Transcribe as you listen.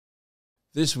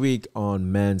This week on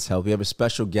Men's Health, we have a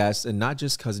special guest, and not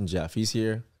just Cousin Jeff. He's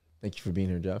here. Thank you for being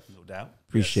here, Jeff. No doubt.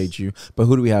 Appreciate you. But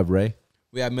who do we have, Ray?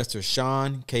 We have Mr.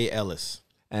 Sean K Ellis.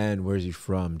 And where's he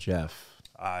from, Jeff?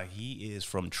 He is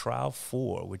from Trial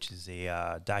 4, which is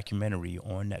a documentary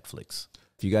on Netflix.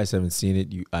 If you guys haven't seen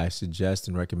it, I suggest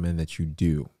and recommend that you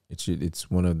do. It's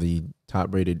one of the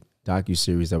top-rated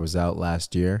docuseries that was out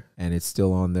last year, and it's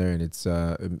still on there, and it's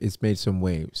made some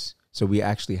waves. So we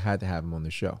actually had to have him on the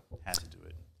show. Had to do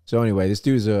it. So anyway, this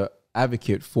dude is a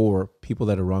advocate for people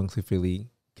that are wrongfully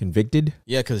convicted.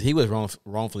 Yeah, because he was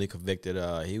wrongfully convicted.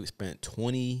 He spent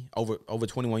over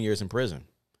 21 years in prison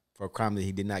for a crime that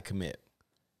he did not commit.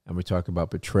 And we're talking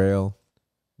about betrayal,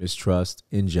 mistrust,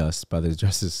 injustice by the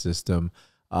justice system.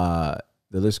 The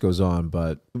list goes on,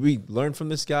 but we learned from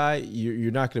this guy.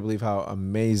 You're not going to believe how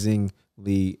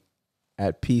amazingly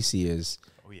at peace he is.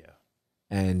 Oh, yeah.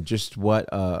 And just what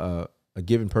a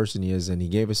given person he is. And he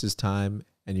gave us his time,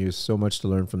 and there's so much to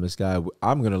learn from this guy.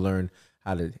 I'm going to learn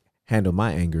how to handle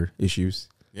my anger issues.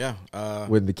 Yeah.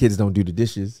 When the kids don't do the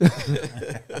dishes.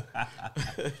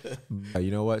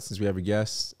 You know what? Since we have a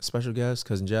special guest,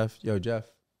 Cousin Jeff. Yo, Jeff,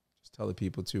 just tell the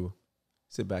people to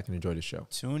sit back and enjoy the show.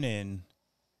 Tune in,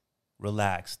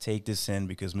 relax, take this in,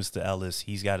 because Mr. Ellis,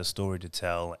 he's got a story to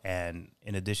tell. And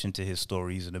in addition to his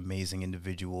story, he's an amazing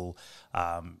individual.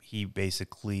 He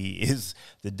basically is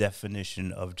the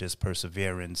definition of just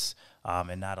perseverance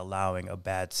and not allowing a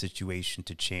bad situation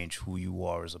to change who you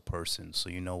are as a person. So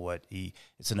you know what?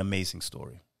 It's an amazing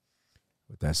story.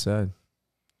 With that said,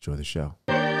 enjoy the show.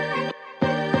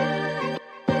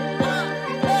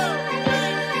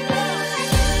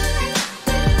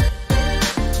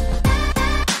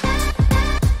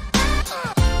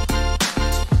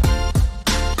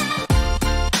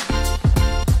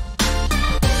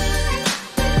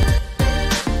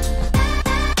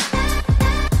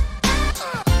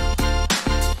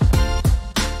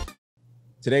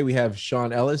 Today we have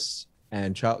Sean Ellis,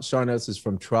 and Sean Ellis is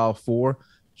from Trial 4.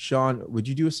 Sean, would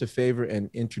you do us a favor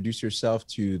and introduce yourself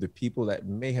to the people that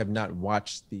may have not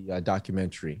watched the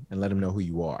documentary and let them know who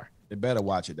you are? They better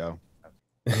watch it, though.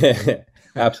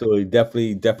 Absolutely.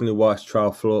 Definitely watch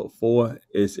Trial 4.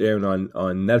 It's airing on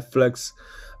Netflix.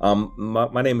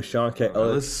 My name is Sean K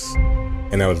Ellis.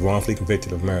 And I was wrongfully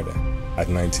convicted of murder at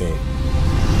 19.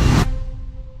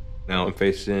 Now I'm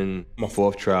facing my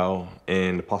 4th trial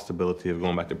and the possibility of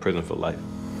going back to prison for life.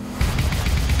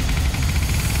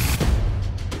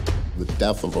 The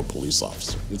death of a police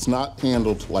officer, it's not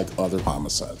handled like other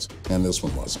homicides, and this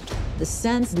one wasn't. The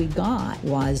sense we got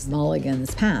was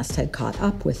Mulligan's past had caught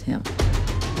up with him.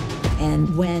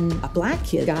 And when a black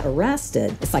kid got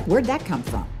arrested, it's like, where'd that come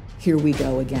from? Here we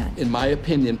go again. In my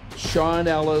opinion, Sean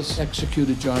Ellis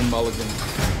executed John Mulligan.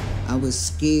 I was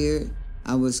scared.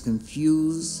 I was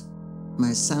confused.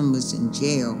 My son was in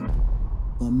jail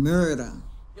for murder.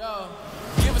 Yo,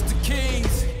 give us the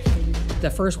keys. The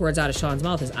first words out of Sean's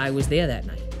mouth is, I was there that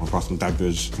night. I brought some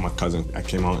diapers for my cousin. I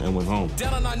came out and went home.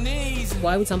 Down on our knees.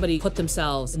 Why would somebody put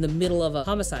themselves in the middle of a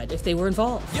homicide if they were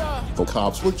involved? Yeah. The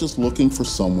cops were just looking for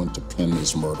someone to pin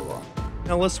this murder on.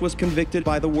 Ellis was convicted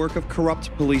by the work of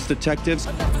corrupt police detectives.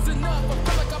 Enough is enough. I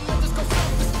feel like I might just go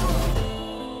self-destruct.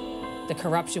 The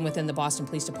corruption within the Boston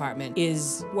Police Department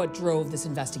is what drove this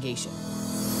investigation.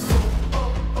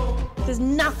 There's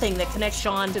nothing that connects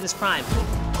Sean to this crime.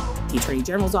 The Attorney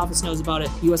General's office knows about it.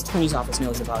 The U.S. Attorney's office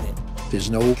knows about it. There's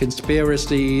no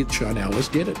conspiracy. Sean Ellis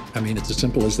did it. I mean, it's as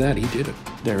simple as that. He did it.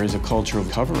 There is a culture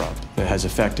of cover-up that has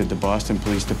affected the Boston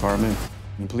Police Department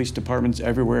and police departments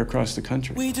everywhere across the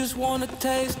country. We just want to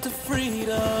taste the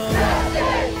freedom.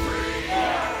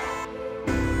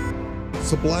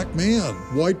 It's a black man,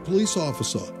 white police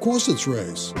officer. Of course it's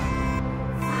race.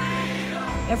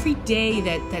 Every day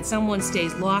that someone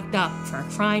stays locked up for a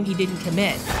crime he didn't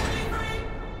commit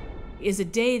is a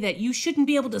day that you shouldn't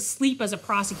be able to sleep as a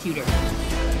prosecutor.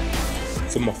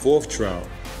 For my 4th trial,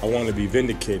 I want to be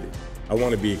vindicated. I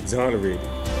want to be exonerated.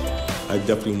 I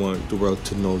definitely want the world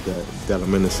to know that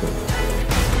I'm innocent.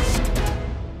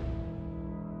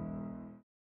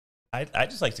 I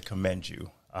just like to commend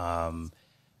you.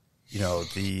 You know,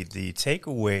 the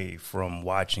takeaway from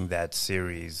watching that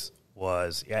series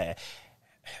was,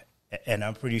 and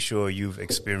I'm pretty sure you've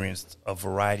experienced a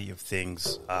variety of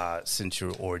things since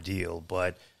your ordeal,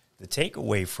 but the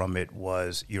takeaway from it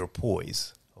was your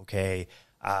poise, okay?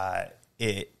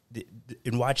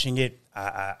 In watching it,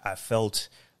 I felt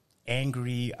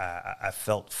angry, I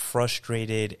felt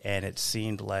frustrated, and it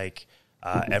seemed like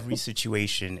every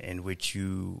situation in which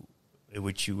you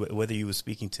whether you were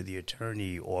speaking to the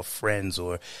attorney or friends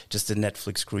or just the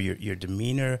Netflix crew, your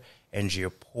demeanor and your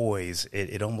poise,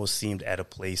 it almost seemed at a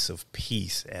place of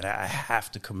peace. And I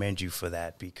have to commend you for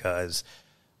that, because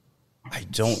I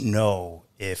don't know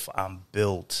if I'm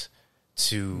built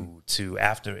to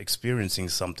after experiencing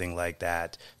something like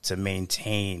that, to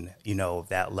maintain,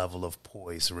 that level of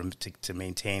poise, to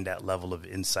maintain that level of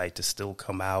insight, to still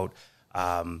come out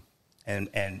and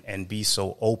be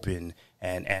so open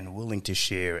and willing to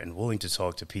share and willing to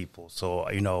talk to people. So,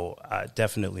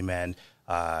 definitely, man,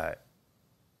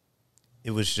 it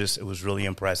was really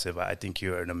impressive. I think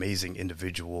you're an amazing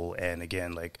individual. And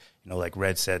again, like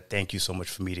Red said, thank you so much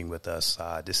for meeting with us.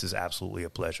 This is absolutely a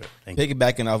pleasure. Thank you.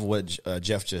 Piggybacking off what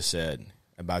Jeff just said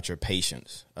about your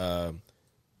patience, I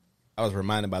was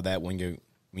reminded by that when you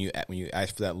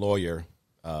asked for that lawyer.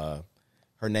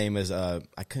 Her name is I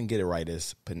couldn't get it right.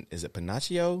 Is it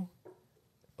Panaccio?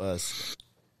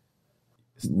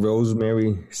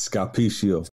 Rosemary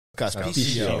Scapicio.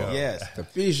 Caspicio, yes.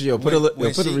 Caspicio.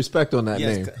 Put a respect on that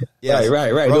name. Yes.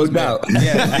 Right. No doubt.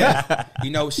 Yeah.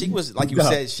 She was, like you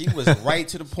said, she was right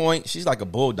to the point. She's like a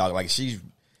bulldog. Like she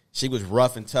was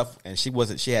rough and tough, and she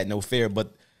had no fear.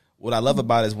 But what I love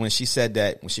about it is when she said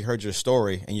that, when she heard your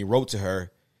story and you wrote to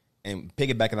her, and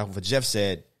piggybacking off of what Jeff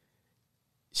said,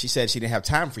 she said she didn't have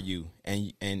time for you,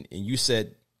 and you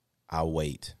said, I'll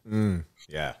wait.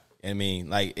 Yeah. I mean,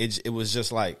 like it was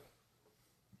just like,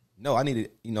 no, I needed,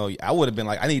 I would have been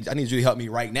like, I need you to help me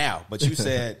right now. But you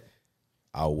said,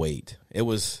 I'll wait. It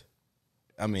was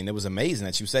amazing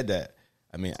that you said that.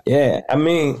 Yeah,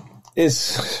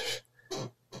 it's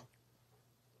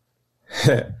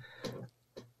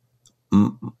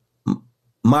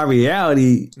my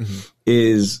reality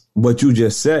is what you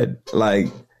just said. Like,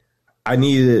 I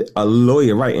needed a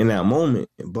lawyer right in that moment,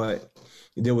 but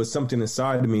there was something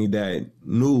inside of me that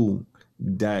knew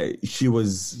that she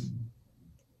was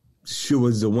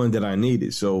the one that I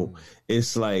needed. So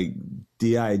it's like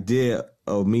the idea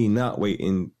of me not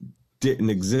waiting didn't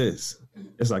exist.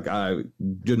 It's like,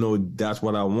 that's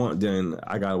what I want, then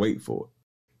I gotta wait for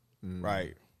it.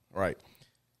 Right.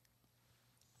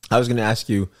 I was going to ask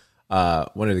you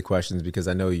one of the questions, because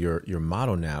I know your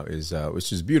motto now is,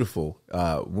 which is beautiful,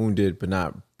 wounded but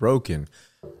not broken.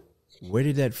 Where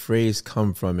did that phrase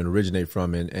come from and originate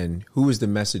from, and who is the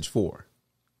message for?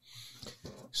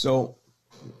 So,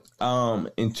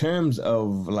 in terms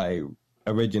of like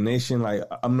origination, like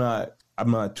I'm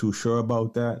not too sure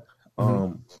about that.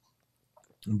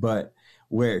 But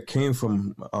where it came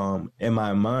from, in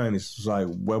my mind, it's like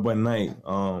one night,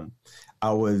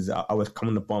 I was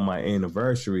coming up on my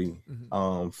anniversary,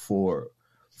 for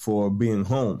being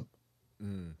home.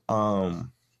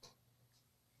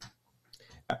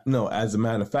 No, as a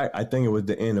matter of fact, I think it was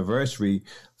the anniversary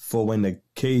for when the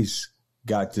case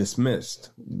got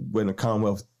dismissed, when the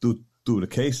Commonwealth threw the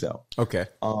case out. Okay.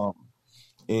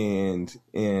 And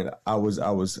I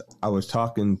was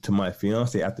talking to my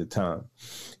fiance at the time,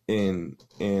 and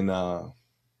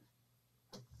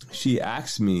she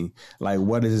asked me, like,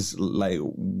 what is, like,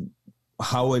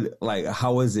 how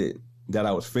is it that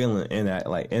I was feeling in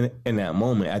that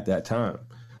moment at that time,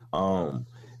 and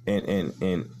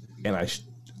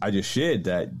I just shared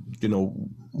that,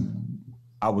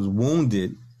 I was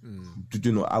wounded,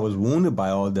 I was wounded by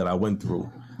all that I went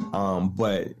through,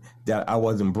 but that I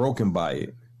wasn't broken by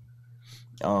it.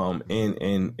 And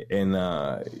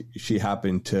she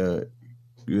happened to,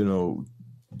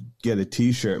 get a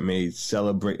T-shirt made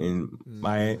celebrating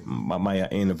my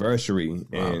anniversary,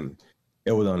 and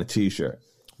it was on a T-shirt.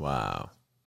 Wow.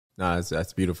 No,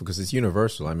 that's beautiful, because it's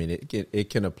universal. I mean, it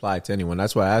can apply to anyone.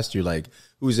 That's why I asked you, like,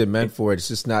 who's it meant for? It's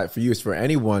just not for you. It's for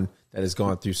anyone that has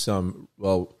gone through some,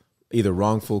 either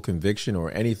wrongful conviction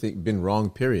or anything, been wrong,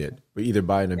 period, but either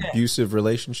by an abusive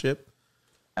relationship.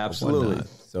 Absolutely.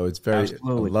 So it's very,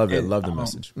 absolutely. I love it. Love the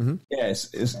message. Yes,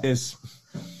 it's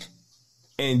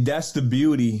and that's the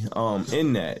beauty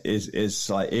in that. It's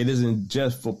like, it isn't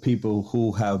just for people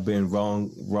who have been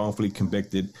wrongfully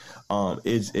convicted.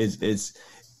 It's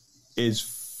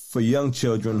for young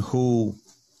children who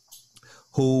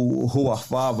are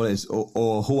fatherless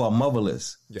or who are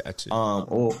motherless. Gotcha.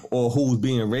 Or who's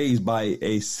being raised by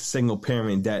a single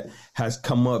parent that has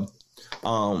come up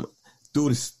through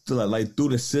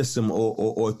the system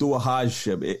or through a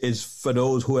hardship. It's for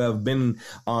those who have been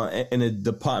in the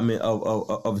Department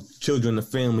of Children and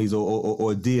Families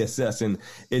or DSS, and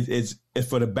it's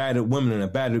for the battered women and the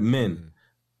battered men.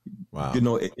 Wow.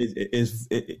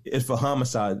 It's for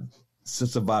homicide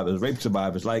survivors, rape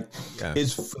survivors. Like,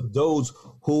 it's for those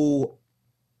who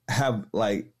have,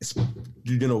 like,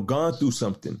 gone through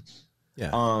something.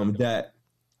 Yeah.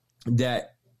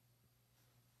 That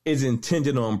is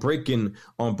intended on breaking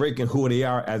who they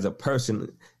are as a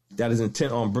person, that is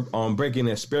intent on breaking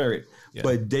their spirit,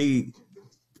 but they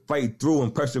fight through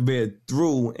and persevere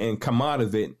through and come out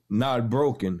of it not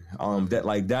broken.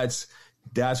 That's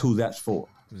who that's for.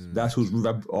 That's who's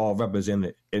all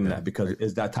represented in that, because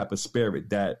it's that type of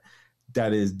spirit that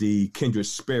is the kindred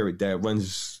spirit that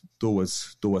runs through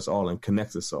us all and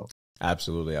connects us all.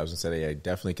 Absolutely. I was gonna say, it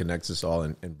definitely connects us all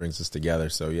and brings us together.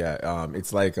 So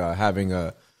it's like having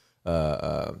I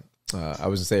was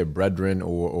gonna say a brethren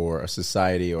or a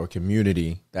society or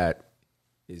community that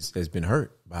has been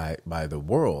hurt by the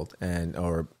world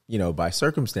or by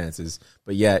circumstances,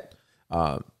 but yet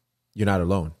you're not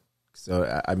alone.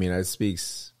 So I mean, it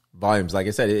speaks volumes. Like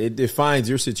I said, it defines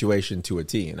your situation to a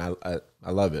T, and I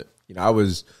love it. I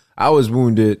was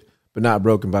wounded but not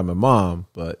broken by my mom,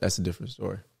 but that's a different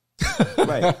story.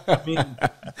 Right. I mean,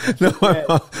 no,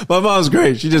 my mom's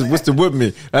great. She just wants to whip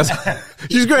me.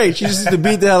 She's great. She just used to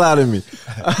beat the hell out of me.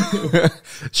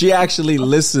 She actually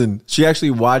listened. She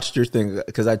actually watched your thing,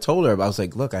 because I told her, I was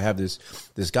like, look, I have this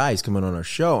guy. He's coming on our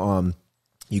show.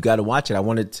 You got to watch it. I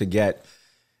wanted to get.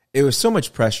 It was so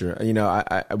much pressure.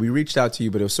 We reached out to you,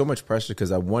 but it was so much pressure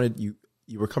because I wanted you.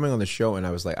 You were coming on the show, and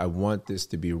I was like, I want this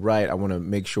to be right. I want to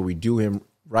make sure we do him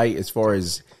right as far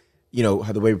as,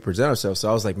 how the way we present ourselves. So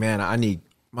I was like, man, I need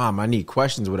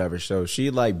questions, whatever. So she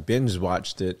binge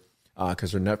watched it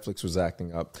because her Netflix was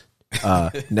acting up.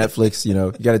 Netflix, you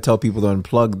got to tell people to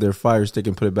unplug their Fire Stick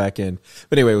and put it back in.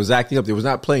 But anyway, it was acting up. It was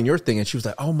not playing your thing. And she was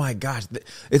like, oh my gosh,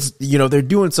 it's, they're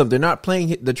doing something. They're not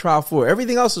playing the trial for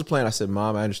everything else is playing. I said,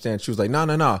 Mom, I understand. She was like,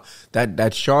 no.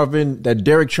 That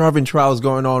Derek Chauvin trial is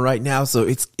going on right now. So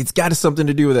it's got something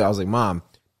to do with it. I was like, Mom,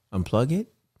 unplug it,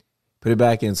 put it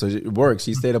back in. So it works.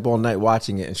 She stayed up all night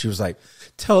watching it. And she was like,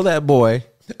 tell that boy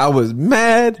I was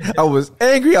mad, I was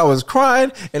angry, I was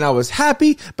crying, and I was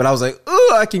happy, but I was like,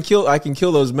 oh, I can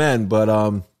kill those men.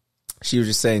 But she was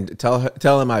just saying,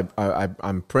 tell him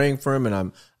I'm praying for him,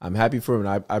 and I'm happy for him,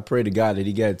 and I pray to God that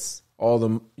he gets all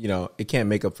the, it can't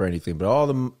make up for anything, but all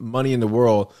the money in the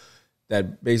world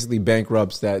that basically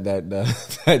bankrupts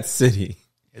that city.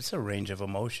 It's a range of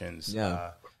emotions.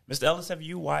 Yeah. Mr. Ellis, have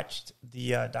you watched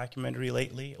the documentary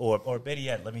lately, or better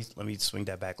yet, let me swing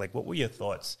that back. Like, what were your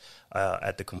thoughts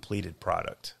at the completed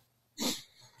product?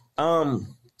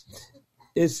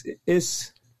 It's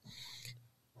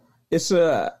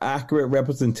a accurate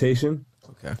representation.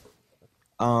 Okay.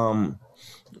 Who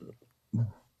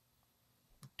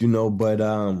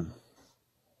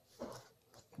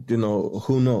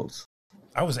knows?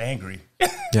 I was angry.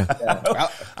 Yeah.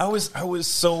 I was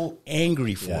so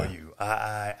angry for you.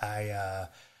 I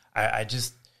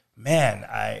just, man,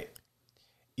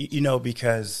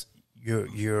 because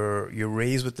you're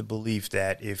raised with the belief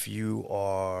that if you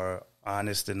are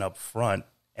honest and upfront,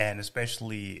 and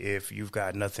especially if you've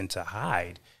got nothing to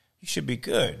hide, you should be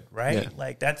good, right? Yeah.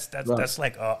 Like that's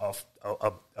like a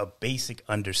basic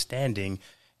understanding,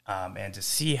 and to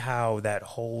see how that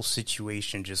whole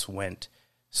situation just went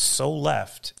so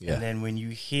left, and then when you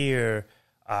hear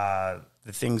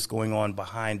the things going on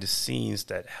behind the scenes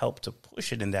that help to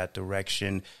push it in that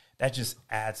direction, that just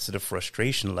adds to the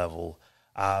frustration level.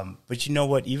 But you know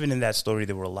what? Even in that story,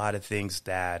 there were a lot of things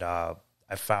that I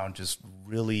found just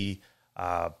really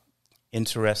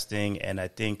interesting. And I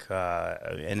think,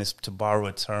 and it's to borrow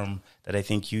a term that I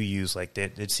think you use, like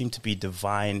there seemed to be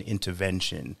divine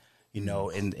intervention,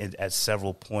 at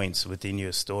several points within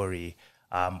your story.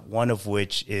 One of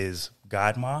which is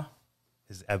Godma.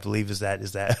 I believe is that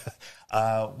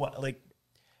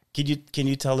can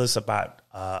you tell us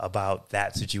about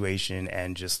that situation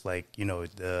and just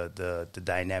the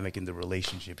dynamic in the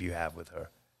relationship you have with her?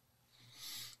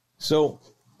 So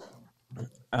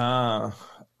I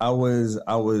was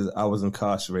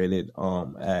incarcerated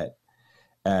at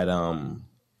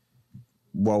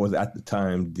what was at the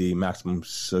time the maximum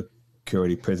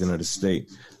security prison of the state,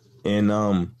 and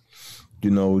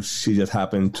she just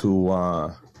happened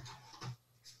to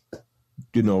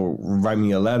write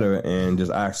me a letter and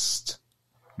just asked,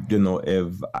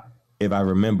 if I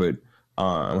remembered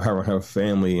her and her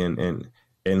family and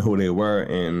who they were.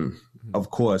 And of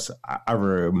course I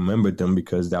remembered them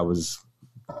because that was,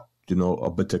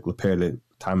 a particular period of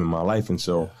time in my life. And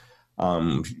so,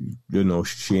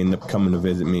 she ended up coming to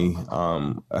visit me,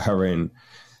 her and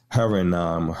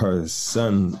her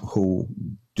son, who,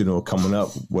 coming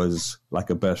up was like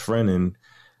a best friend. And,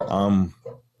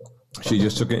 she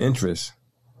just took an interest.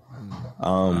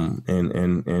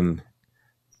 And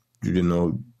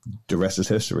the rest is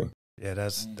history. Yeah,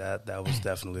 that was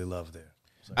definitely love there.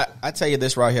 So. I tell you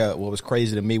this right here. What was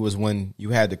crazy to me was when you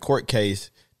had the court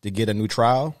case to get a new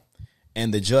trial,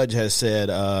 and the judge has said,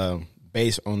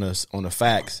 based on the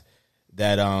facts,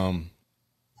 that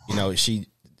she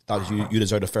thought you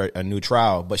deserved a new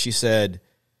trial, but she said,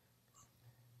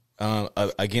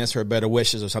 against her better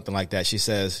wishes or something like that, she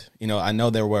says, I know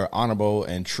there were honorable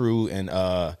and true and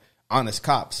honest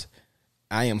cops.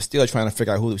 I am still trying to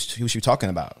figure out who she was talking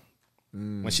about.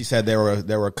 When she said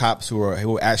there were cops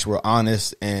who actually were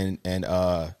honest and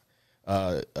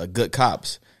good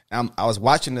cops. I was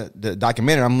watching the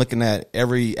documentary. I'm looking at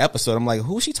every episode. I'm like,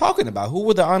 who's she talking about? Who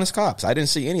were the honest cops? I didn't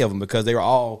see any of them because they were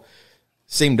all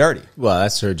seemed dirty. Well,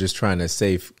 that's her just trying to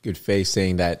save good face,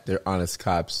 saying that they're honest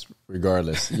cops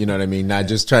regardless. You know what I mean? Not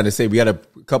just trying to say we got a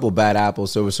couple bad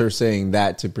apples. So it was her saying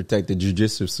that to protect the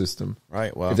judicial system.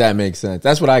 Right. Well, if that makes sense.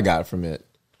 That's what I got from it.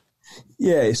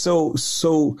 Yeah. So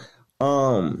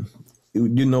when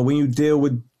you deal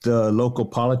with the local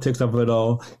politics of it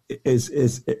all,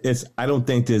 it's I don't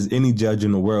think there's any judge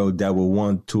in the world that would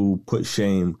want to put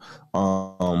shame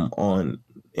on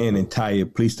an entire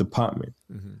police department.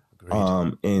 Mm-hmm.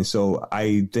 And so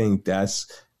I think that's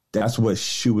what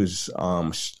she was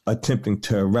attempting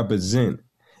to represent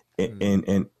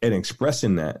and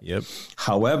expressing that. Yep.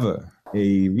 However,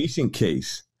 a recent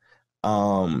case,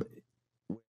 there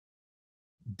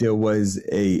was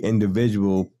a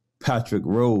individual, Patrick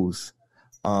Rose,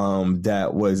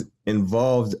 that was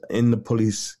involved in the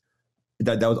police,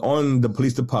 that was on the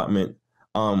police department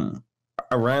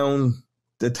around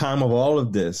the time of all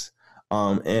of this.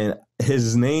 And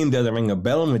his name doesn't ring a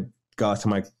bell in regards to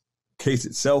my case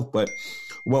itself, but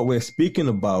what we're speaking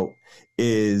about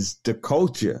is the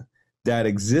culture that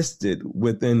existed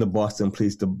within the Boston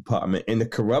Police Department and the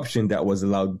corruption that was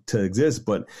allowed to exist.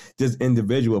 But this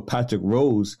individual, Patrick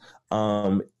Rose,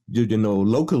 locally,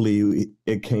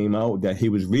 it came out that he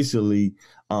was recently,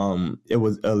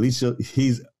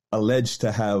 he's alleged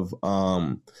to have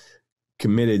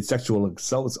committed sexual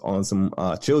assaults on some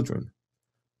children.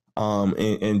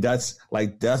 And that's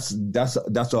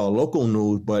all local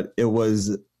news, but it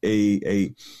was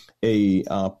a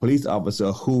police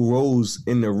officer who rose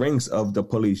in the ranks of the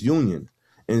police union.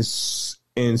 And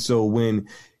so when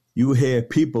you hear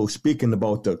people speaking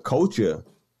about the culture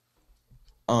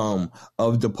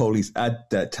of the police at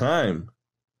that time,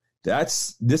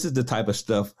 this is the type of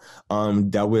stuff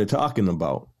that we're talking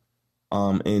about.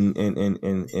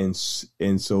 And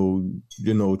so,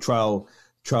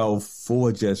 Trial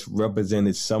 4 just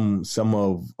represented some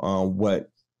of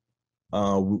what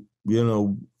the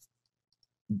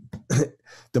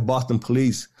Boston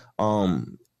police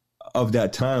of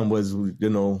that time was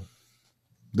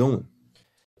doing.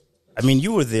 I mean,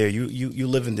 you were there. You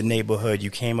live in the neighborhood. You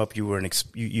came up.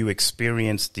 You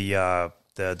experienced the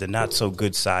not so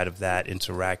good side of that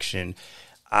interaction.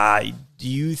 Do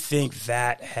you think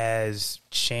that has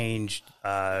changed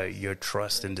your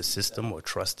trust in the system or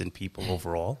trust in people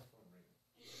overall?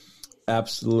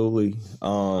 Absolutely.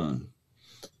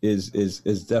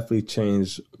 Is definitely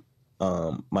changed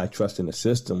my trust in the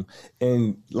system.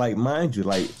 And like, mind you,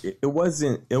 like it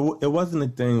wasn't a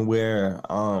thing where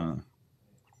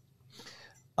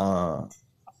I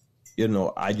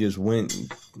just went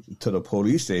to the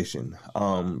police station.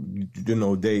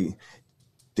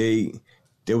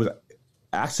 They was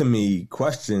asking me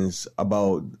questions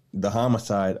about the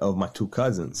homicide of my two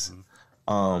cousins.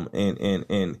 And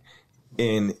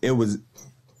it was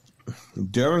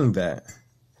during that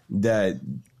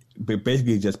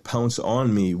basically just pounced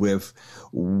on me with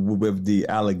the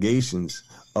allegations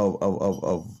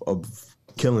of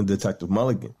killing Detective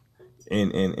Mulligan.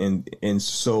 And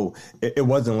so it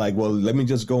wasn't like, well, let me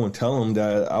just go and tell him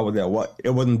that I was at what. It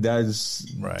wasn't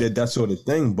that sort of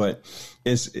thing, but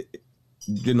it's,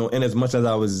 and as much as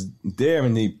I was there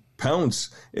and they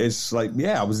pounced, it's like,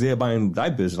 yeah, I was there buying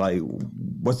diapers. Like,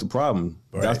 what's the problem?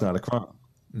 Right. That's not a crime.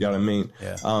 You know what I mean?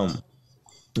 Yeah.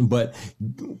 But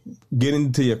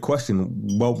getting to your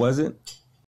question, what was it?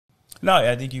 No,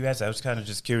 I think you asked. I was kind of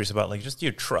just curious about just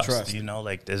your trust.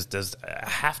 Like does I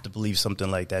have to believe something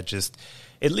like that? Just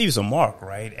it leaves a mark,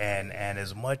 right? And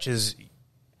as much as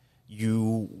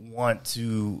you want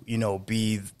to,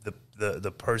 be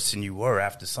the person you were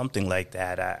after something like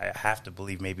that, I have to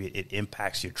believe maybe it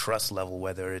impacts your trust level,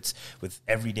 whether it's with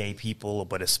everyday people,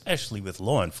 but especially with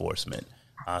law enforcement.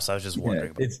 So I was just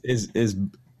wondering.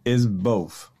 It's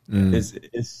both.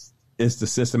 It's the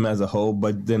system as a whole,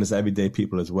 but then it's everyday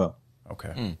people as well.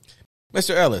 Okay.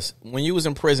 Mr. Ellis, when you was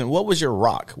in prison, what was your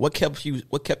rock? What kept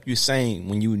you sane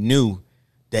when you knew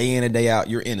day in and day out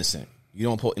you're innocent?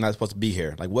 You're not supposed to be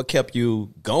here. Like, what kept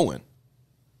you going?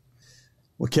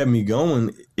 What kept me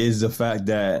going is the fact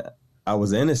that I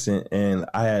was innocent and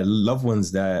I had loved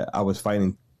ones that I was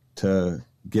fighting to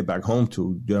get back home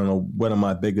to. One of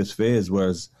my biggest fears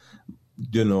was,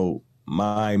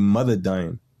 my mother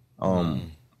dying while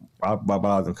I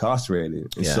was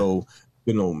incarcerated. And so,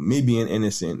 me being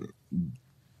innocent,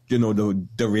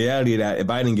 the reality that if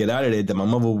I didn't get out of there, that my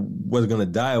mother was going to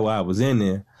die while I was in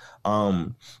there,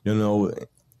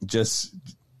 just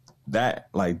that,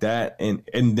 like that. And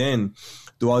then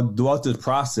throughout this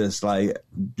process, I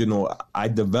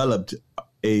developed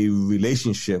a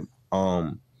relationship,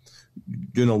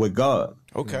 with God.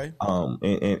 Okay.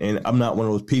 And I'm not one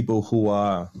of those people who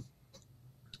are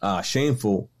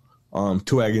shameful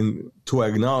to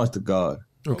acknowledge the God.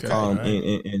 Okay.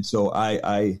 And so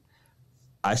I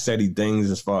study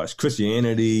things as far as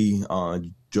Christianity,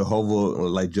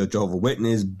 Jehovah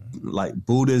Witness, like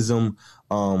Buddhism.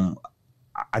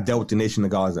 I dealt with the Nation of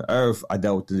Gods on Earth. I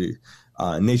dealt with the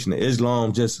Nation of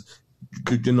Islam. Just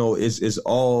it's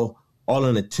all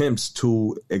in attempts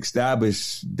to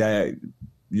establish that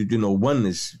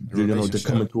oneness. To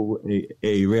come into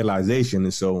a realization.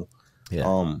 And so,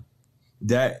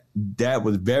 that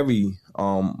was very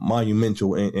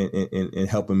monumental in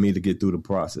helping me to get through the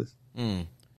process.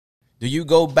 Do you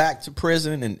go back to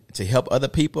prison and to help other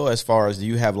people? As far as, do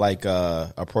you have like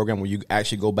a program where you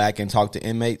actually go back and talk to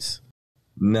inmates?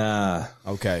 Nah.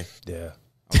 Okay. Yeah.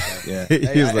 Okay. Yeah.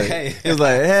 He was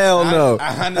like, hell no.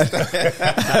 I understand.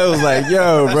 I was like,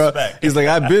 yo, bro. He's like,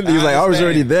 I was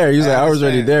already there. He's like, I was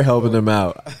already there helping them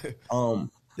out.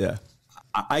 Yeah.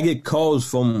 I get calls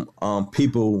from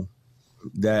people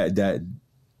that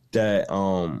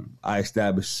I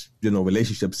established,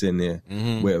 relationships in there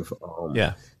with,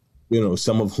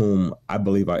 some of whom I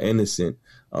believe are innocent.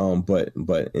 But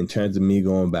in terms of me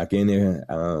going back in there,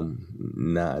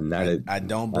 I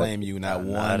don't blame you, not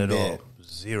one bit. All.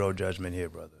 Zero judgment here,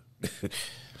 brother.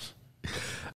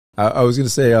 I was going to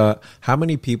say, how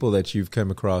many people that you've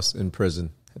come across in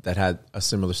prison that had a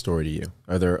similar story to you?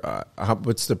 Are there?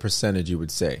 What's the percentage you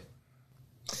would say?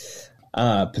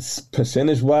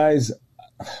 Percentage wise,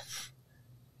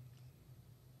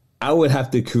 I would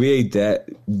have to create that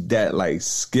like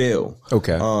skill.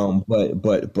 Okay.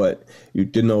 But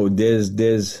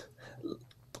there's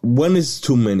one is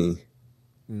too many.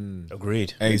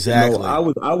 Agreed. Exactly. I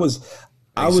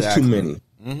was too many.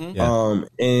 Mm-hmm.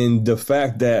 And the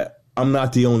fact that I'm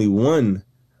not the only one,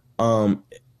 and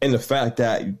the fact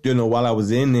that while I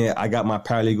was in there, I got my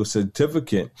paralegal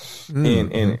certificate,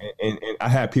 and I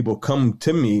had people come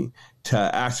to me to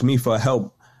ask me for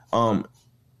help on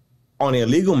a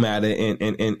legal matter,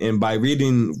 and by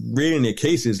reading their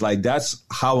cases, like that's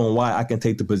how and why I can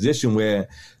take the position where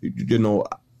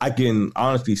I can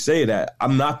honestly say that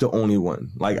I'm not the only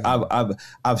one. Like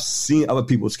I've seen other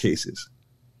people's cases.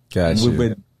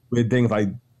 Gotcha. With things like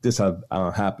this have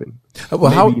happened.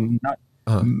 Well,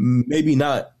 maybe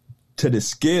not to the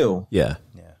scale. Yeah.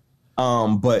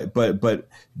 But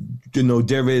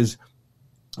there is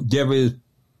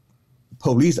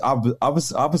police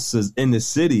officers in the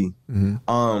city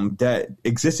that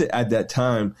existed at that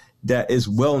time that is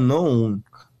well known.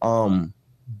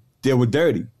 They were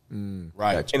dirty.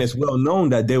 Right. And it's well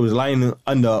known that they was lying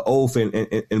under oath and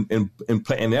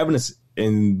planting evidence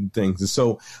and things. And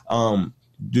so,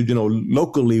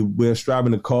 locally, we're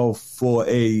striving to call for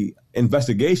a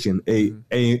investigation, a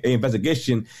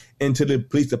investigation into the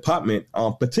police department,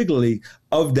 particularly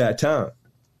of that time.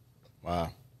 Wow.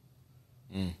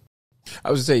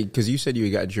 I was gonna say, because you said you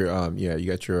got your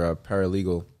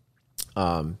paralegal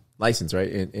license,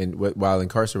 right? And while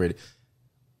incarcerated,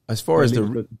 as far as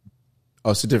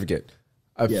certificate.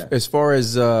 As far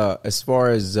as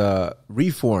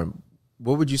reform,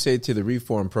 what would you say to the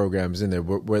reform programs in there?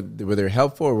 Were they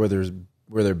helpful, or were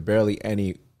there barely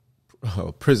any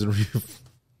prison reform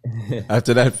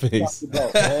after that phase?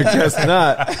 I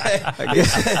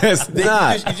guess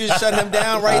not. You just shut him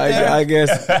down right there.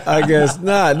 I guess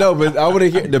not. No, but I want to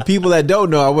hear the people that don't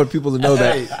know. I want people to know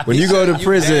that when you go to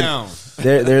prison,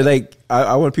 they're like,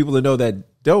 I want people to know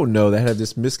that don't know, that have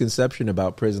this misconception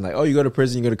about prison. Like, oh, you go to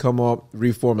prison, you're going to come off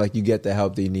reform, like you get the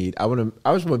help they need. I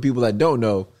just want people that don't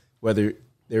know whether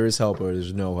there is help or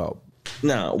there's no help.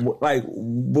 No, like,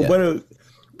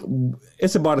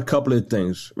 it's about a couple of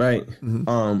things, right?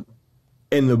 And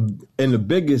the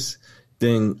biggest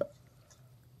thing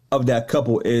of that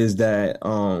couple is that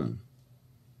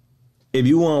if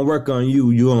you want to work on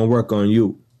you, you want to work on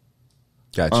you.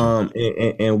 Gotcha.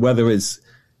 And whether it's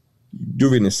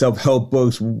you're reading self-help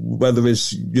books, whether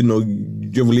it's you're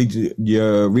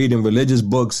reading religious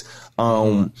books,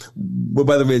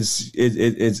 whether it's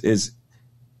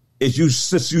you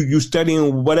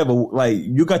studying whatever, like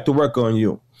you got to work on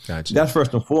you. Gotcha. That's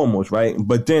first and foremost, right?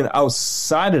 But then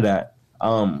outside of that,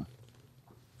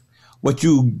 what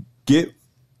you get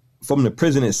from the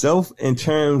prison itself in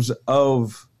terms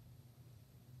of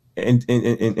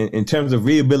in terms of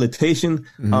rehabilitation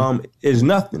is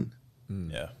nothing.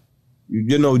 Yeah.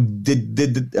 You know,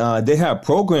 they have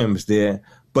programs there,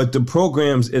 but the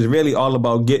programs is really all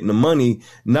about getting the money,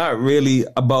 not really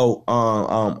about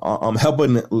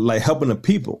helping the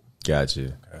people.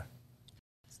 Gotcha. Okay.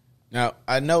 Now,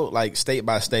 I know like state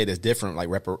by state is different, like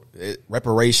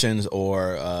reparations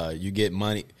or you get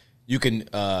money. You can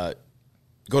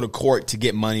go to court to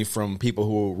get money from people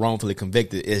who were wrongfully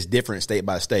convicted. It's different state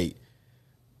by state.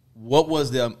 What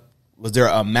was there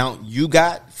an amount you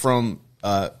got from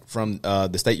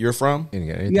the state you're from?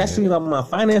 You asking me about my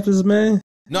finances, man?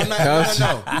 No, I'm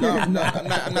not. I'm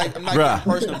not getting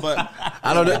personal, but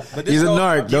I don't know. He's a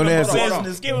narc. Don't answer. Yo,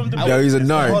 he's a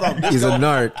narc. He's a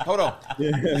narc. Hold on.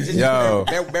 Yo,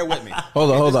 bear with me.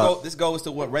 Hold on. This goes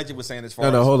to what Reggie was saying as far.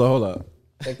 No, hold on.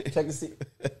 Take a seat.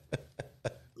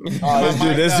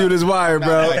 This dude is wired,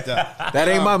 bro. That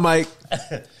ain't my mic.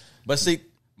 But see,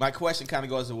 my question kind of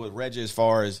goes to what Reggie as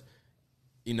far as,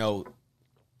 you know,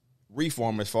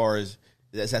 reform as far as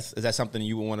is that something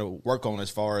you would want to work on as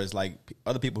far as like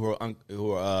other people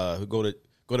who go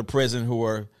to prison who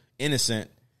are innocent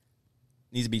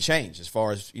needs to be changed as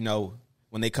far as, you know,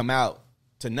 when they come out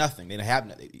to nothing. They don't have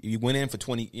nothing. You went in for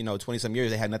 20 some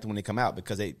years, they had nothing when they come out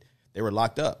because they were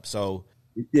locked up. So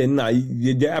yeah, no,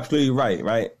 you're absolutely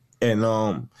right. And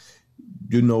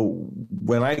you know,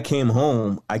 when I came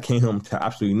home to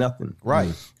absolutely nothing.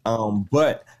 Right.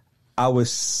 But I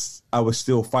was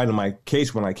still fighting my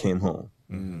case when I came home.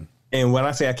 Mm-hmm. And when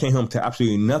I say I came home to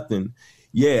absolutely nothing,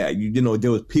 yeah, you know,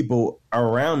 there was people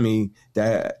around me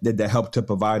that helped to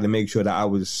provide and make sure that I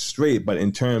was straight. But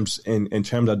in terms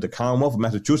of the Commonwealth of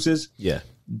Massachusetts, yeah,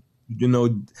 you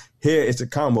know, here it's a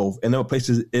Commonwealth, in other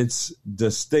places it's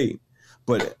the state.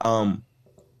 But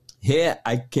here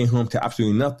I came home to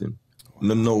absolutely nothing.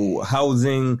 No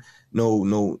housing, no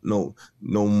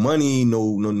money,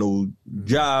 no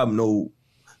job, no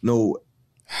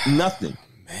nothing.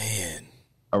 Man.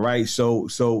 All right. So,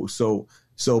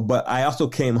 but I also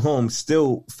came home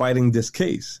still fighting this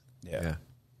case. Yeah.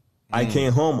 I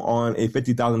came home on a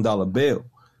 $50,000 bail.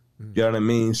 You know what I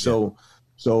mean? So,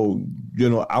 you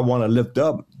know, I want to lift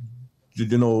up,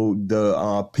 you know,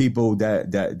 the people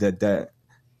that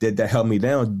held me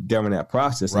down during that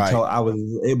process until I was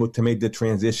able to make the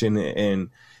transition and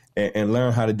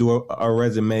learn how to do a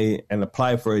resume and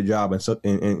apply for a job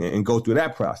and go through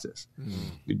that process.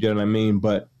 You know what I mean?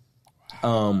 But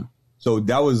so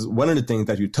that was one of the things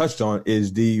that you touched on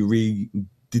is the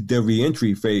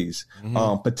reentry phase,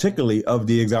 particularly of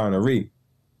the exoneree.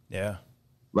 Yeah.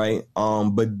 Right.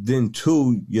 But then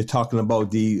too, you're talking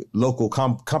about the local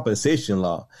compensation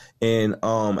law, and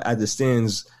as it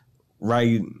stands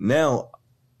right now,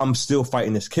 I'm still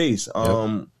fighting this case.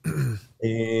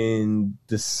 In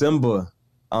December,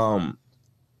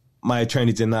 my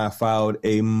attorneys and I filed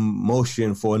a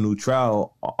motion for a new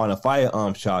trial on the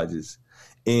firearms charges.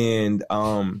 And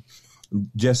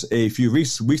just a few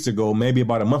weeks ago, maybe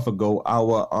about a month ago,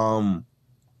 our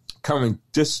current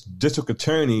district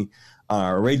attorney,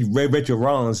 Rachel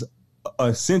Rollins,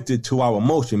 assented to our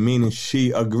motion, meaning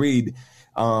she agreed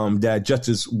that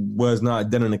justice was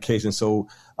not done in the case. And so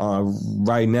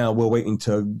right now we're waiting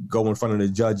to go in front of the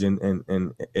judge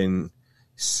and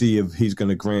see if he's going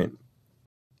to grant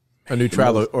a new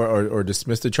trial or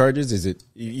dismiss the charges. Is it,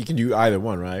 you can do either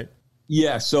one, right?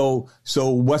 Yeah. So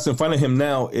what's in front of him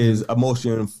now is a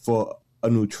motion for a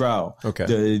new trial. Okay.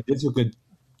 The district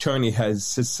attorney has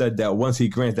said that once he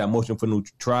grants that motion for new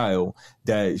trial,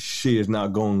 that she is not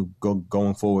going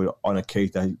forward on a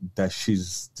case that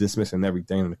she's dismissing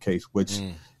everything in the case, which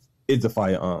is the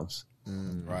firearms.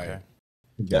 Right. Okay.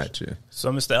 Gotcha.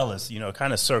 So, Mr. Ellis, you know,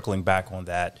 kind of circling back on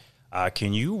that,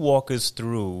 can you walk us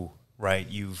through? Right,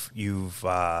 you've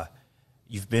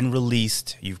been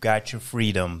released, you've got your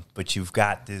freedom, but you've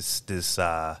got this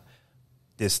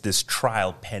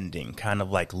trial pending, kind of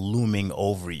like looming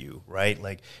over you, right?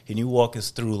 Like, can you walk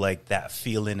us through like that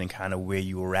feeling and kind of where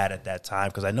you were at that time?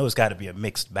 Because I know it's got to be a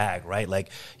mixed bag, right? Like,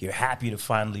 you're happy to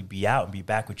finally be out and be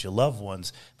back with your loved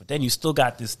ones, but then you still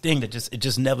got this thing that it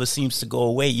just never seems to go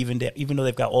away, even though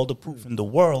they've got all the proof in the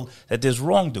world that there's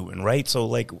wrongdoing, right? So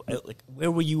like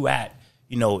where were you at?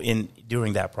 You know,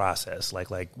 during that process,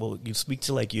 well, you speak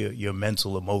to like your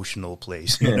mental, emotional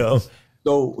place, you know.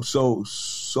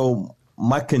 So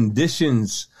my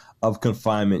conditions of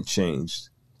confinement changed.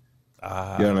 You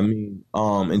know what I mean?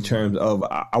 In terms of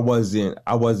I wasn't,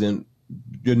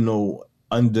 you know,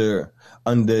 under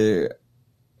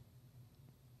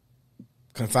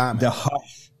confinement, the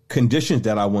harsh conditions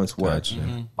that I once was.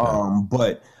 Gotcha.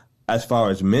 But as far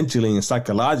as mentally and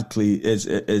psychologically is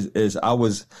I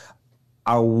was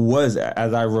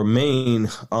as I remain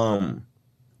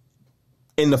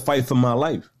in the fight for my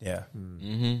life. Yeah.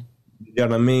 Mm-hmm. You know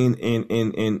what I mean?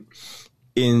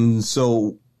 And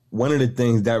so one of the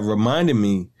things that reminded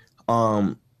me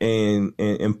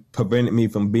and prevented me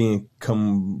from being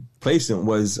complacent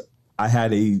was I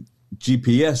had a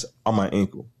GPS on my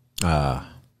ankle.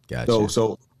 Gotcha.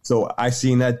 So I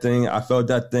seen that thing, I felt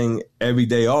that thing every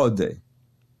day, all day.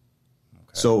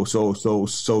 Okay. So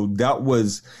that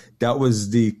was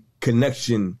the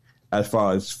connection as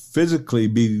far as physically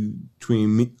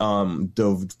between me,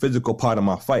 the physical part of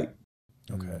my fight.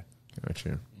 Okay.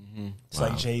 Gotcha. Mm-hmm. It's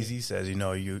like Jay-Z says,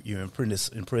 you're in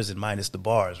prison minus the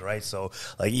bars, right? So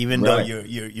like even though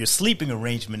your sleeping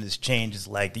arrangement has changed, it's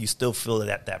like you still feel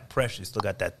that pressure, you still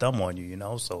got that thumb on you,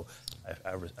 So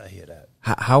I hear that.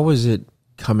 How was it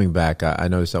coming back? I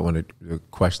noticed that one of the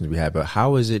questions we had, but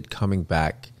how is it coming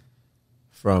back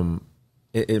from?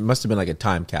 It must have been like a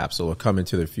time capsule or come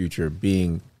into the future,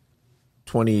 being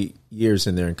 20 years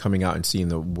in there and coming out and seeing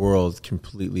the world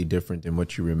completely different than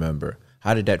what you remember.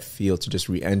 How did that feel to just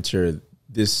re-enter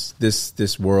this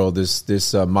world,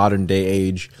 this modern day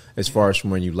age, as far as from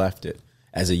when you left it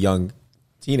as a young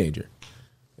teenager?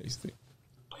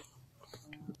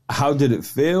 How did it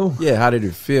feel? Yeah, how did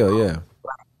it feel? Yeah.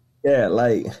 Yeah,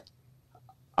 like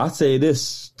I say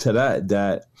this to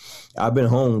that I've been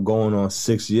home going on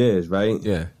 6 years, right?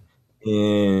 Yeah.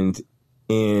 And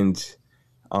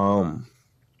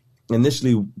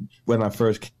initially when I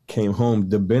first came home,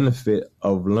 the benefit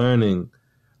of learning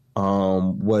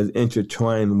was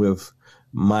intertwined with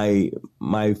my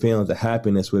feelings of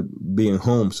happiness with being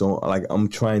home. So like I'm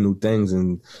trying new things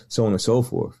and so on and so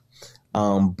forth.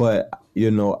 But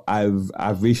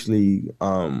I've recently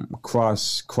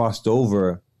crossed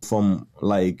over from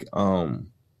like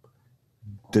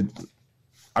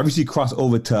I recently crossed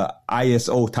over to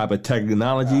ISO type of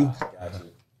technology.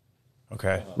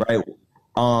 Okay. Right.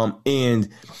 And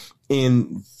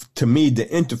to me, the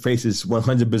interface is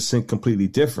 100% completely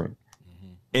different.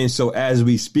 Mm-hmm. And so as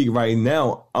we speak right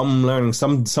now, I'm learning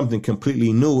something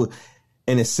completely new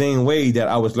in the same way that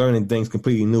I was learning things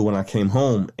completely new when I came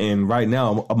home. And right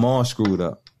now I'm all screwed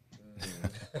up.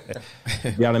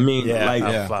 You know what I mean?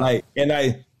 Yeah,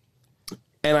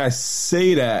 and I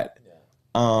say that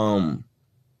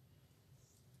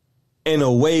in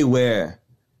a way where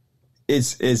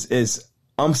it's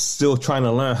I'm still trying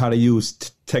to learn how to use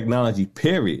technology,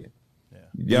 period. Yeah.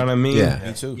 You know what I mean? Yeah.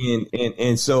 Me too.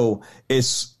 And so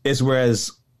it's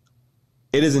whereas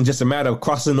it isn't just a matter of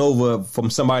crossing over from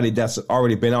somebody that's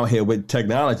already been out here with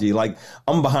technology. Like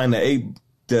I'm behind the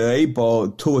eight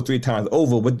ball 2 or 3 times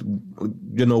over with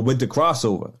the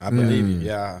crossover. I believe you.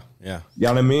 Yeah. Yeah. You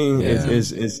know what I mean? Yeah.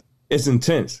 It's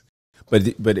intense.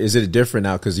 But is it different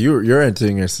now? Because you're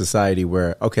entering a society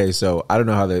where, okay, so I don't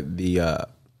know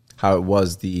how it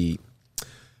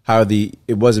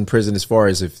was in prison as far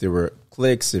as if there were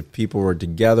cliques, if people were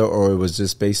together, or it was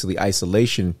just basically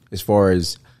isolation as far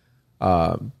as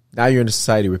now you're in a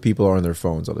society where people are on their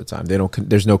phones all the time.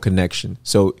 There's no connection.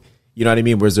 So, you know what I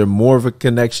mean? Was there more of a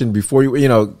connection before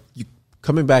you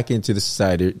coming back into the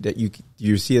society that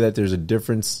you see that there's a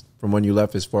difference from when you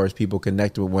left as far as people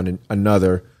connect with one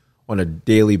another on a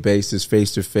daily basis,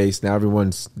 face to face? Now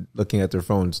everyone's looking at their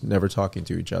phones, never talking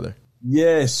to each other.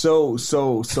 Yeah, so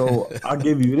I'll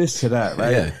give you this to that,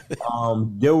 right? Yeah.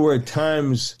 There were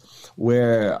times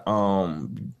where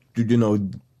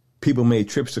people made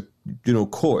trips to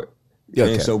court,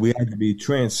 and so we had to be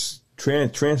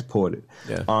transported.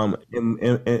 Yeah.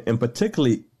 And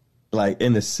particularly like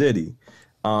in the city,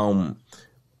 I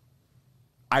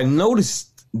noticed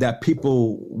that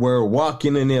people were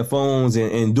walking in their phones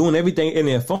and doing everything in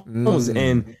their phones,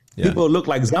 and people look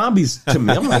like zombies to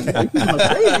me. I'm like, people are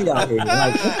crazy out here.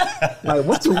 Like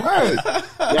what's the word?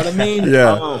 You know what I mean?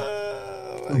 Yeah.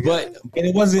 But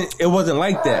it wasn't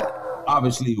like that.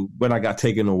 Obviously, when I got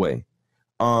taken away,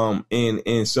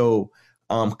 and so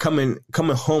coming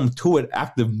home to it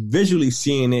after visually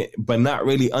seeing it but not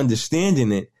really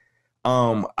understanding it,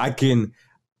 I can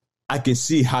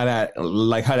see how that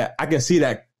I can see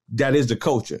that is the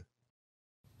culture.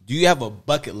 Do you have a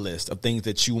bucket list of things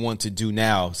that you want to do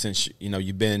now since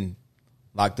you've been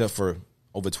locked up for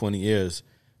over 20 years? Do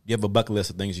you have a bucket list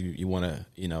of things you want to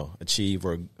achieve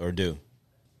or do?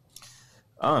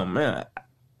 Oh man,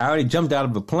 I already jumped out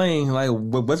of a plane. Like,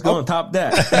 what's going to top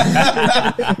that?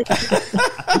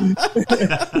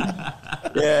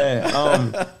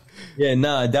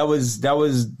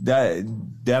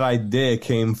 that idea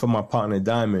came from my partner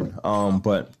Diamond.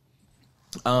 But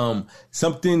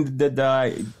something that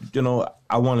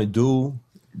I want to do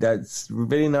that's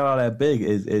really not all that big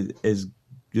is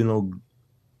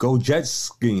go jet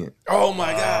skiing. Oh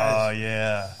my gosh! Oh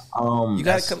yeah. You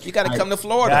gotta come to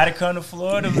Florida. Gotta come to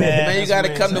Florida, man. Man, you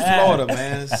gotta come to Florida,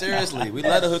 man. Seriously, we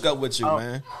love to hook up with you,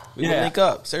 man. We will link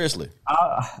up. Seriously,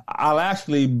 I'll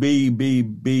actually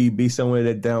be somewhere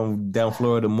that down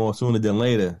Florida more sooner than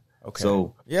later. Okay.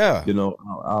 So yeah,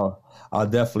 I'll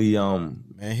definitely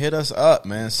man, hit us up,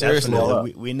 man.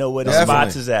 Seriously, we know where the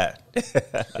spots is at.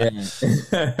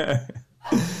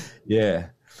 Yeah.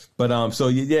 But so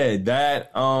yeah,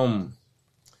 that I'm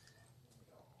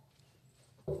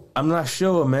not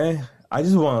sure, man. I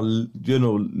just want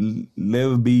to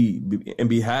live,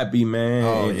 be happy, man.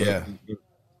 Oh and, yeah. And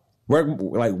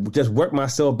work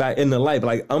myself back into life.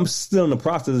 Like I'm still in the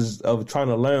process of trying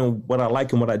to learn what I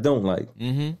like and what I don't like.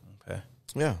 Mm-hmm. Okay.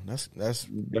 Yeah, that's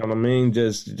you know what I mean.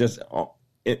 Just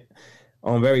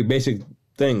on very basic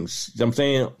things. You know what I'm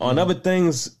saying on other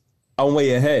things, I'm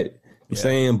way ahead. I'm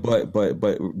saying, but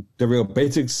the real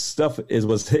basic stuff is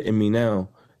what's hitting me now,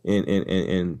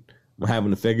 and I'm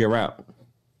having to figure out.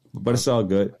 But it's all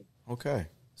good. Okay.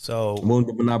 So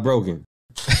wounded but not broken.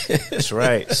 That's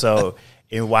right. So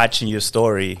in watching your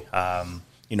story,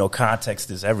 context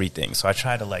is everything. So I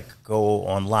try to go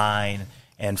online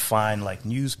and find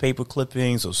newspaper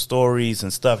clippings or stories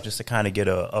and stuff just to kind of get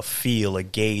a feel, a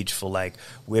gauge for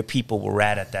where people were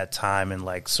at that time and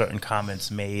certain comments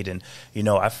made. And,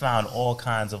 I found all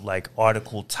kinds of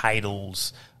article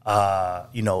titles,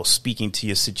 speaking to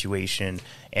your situation.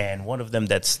 And one of them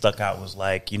that stuck out was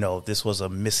this was a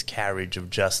miscarriage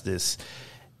of justice.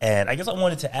 And I guess I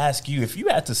wanted to ask you, if you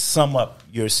had to sum up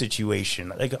your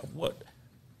situation,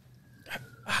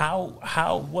 how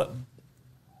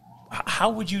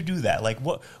would you do that?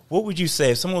 What would you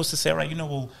say if someone was to say, all right,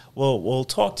 well,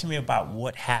 talk to me about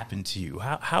what happened to you?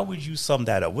 How would you sum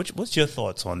that up? What's your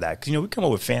thoughts on that? Because, we come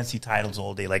up with fancy titles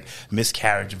all day, like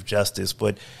miscarriage of justice,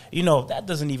 but, that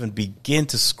doesn't even begin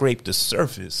to scrape the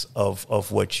surface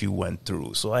of what you went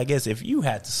through. So I guess if you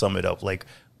had to sum it up,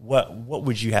 what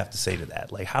would you have to say to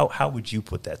that? How would you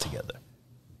put that together?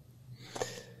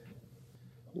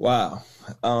 Wow.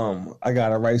 I got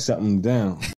to write something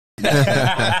down.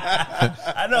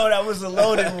 I know that was a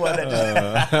loaded one.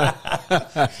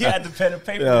 You had the pen and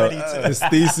paper ready too. His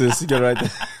thesis, you gotta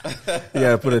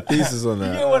put a thesis on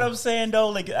that. You know what I'm saying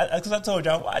though? Because I told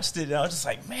you I watched it and I was just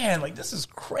like, man, this is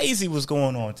crazy what's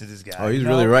going on to this guy. Oh, he's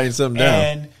really writing something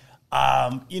down.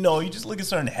 And you just look at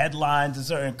certain headlines and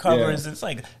certain covers, and it's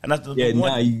and that's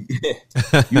you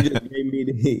just made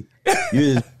me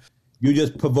you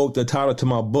just provoked the title to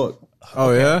my book.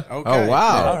 Oh yeah. Okay. Oh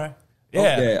wow. Yeah. All right.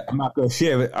 Yeah. Okay, I'm not gonna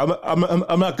share it.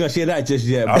 I'm not gonna share that just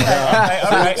yet. All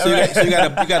right. So you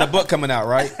got a book coming out,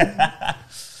 right?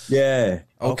 Yeah.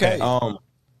 Okay.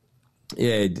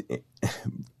 Yeah,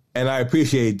 and I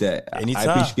appreciate that. Anytime.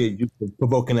 I appreciate you for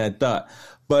provoking that thought.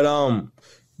 But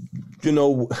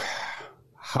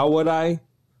how would I?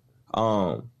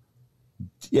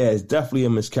 Yeah, it's definitely a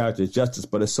miscarriage of justice,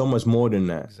 but it's so much more than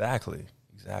that. Exactly.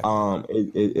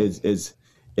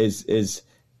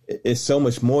 It's so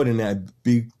much more than that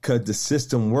because the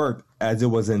system worked as it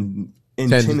was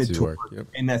intended to work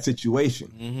in that situation.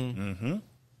 Mm-hmm.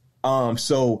 Mm-hmm.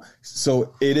 So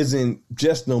it isn't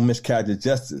just no miscarriage of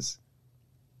justice.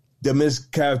 The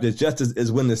miscarriage of justice is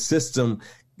when the system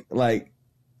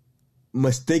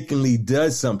mistakenly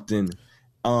does something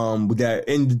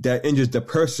that injures the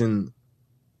person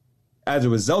as a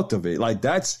result of it.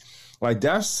 That's a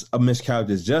miscarriage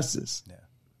of justice. Yeah.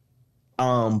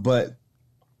 But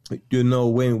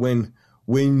when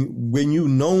you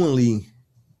knowingly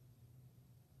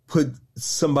put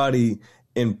somebody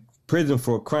in prison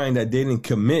for a crime that they didn't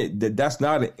commit, that's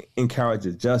not an miscarriage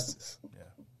of justice. Yeah.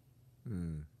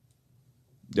 You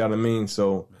know what I mean?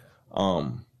 So,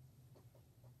 I'm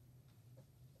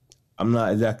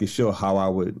not exactly sure how I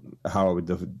would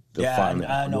define it.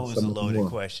 I know it's a loaded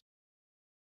question.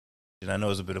 I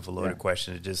know it's a bit of a loaded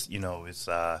question. It just, it's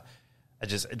I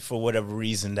just, for whatever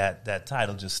reason, that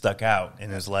title just stuck out,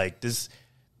 and it's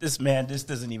this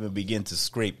doesn't even begin to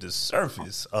scrape the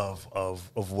surface of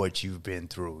what you've been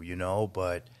through,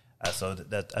 But so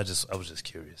that I was just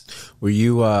curious. Were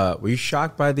you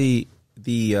shocked by the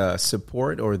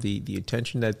support or the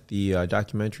attention that the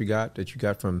documentary that you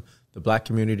got from the Black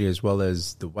community as well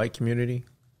as the white community?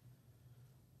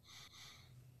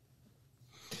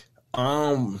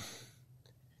 Was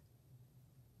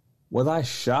I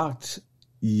shocked?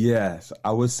 Yes,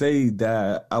 I would say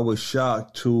that I was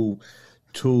shocked I'm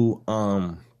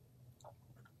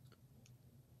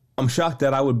shocked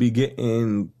that I would be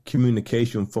getting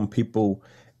communication from people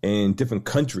in different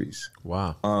countries.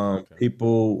 Wow.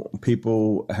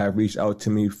 People have reached out to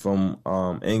me from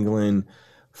England,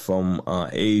 from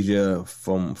Asia,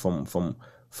 from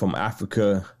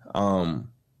Africa,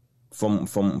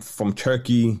 from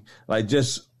Turkey, like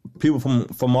just people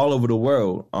from all over the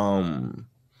world.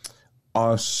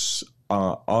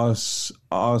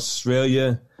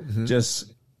 Australia,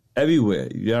 just everywhere.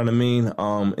 You know what I mean?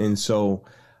 And so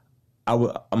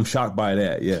I'm shocked by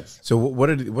that. Yes. So what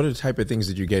are the type of things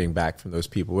that you're getting back from those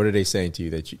people? What are they saying to you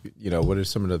that you know? What are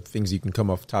some of the things you can come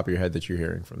off the top of your head that you're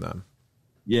hearing from them?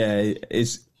 Yeah,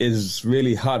 it's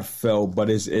really heartfelt, but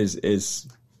it's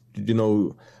you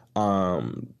know,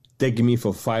 thanking me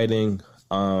for fighting.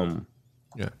 Yeah.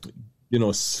 You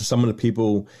know, some of the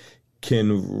people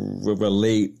can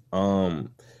relate.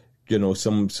 You know,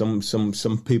 some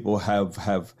people have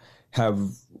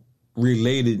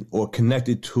related or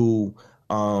connected to,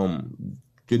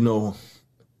 you know,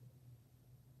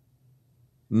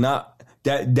 not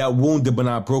that wounded but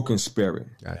not broken spirit.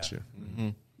 Gotcha. Mm-hmm.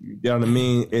 You know what I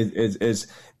mean?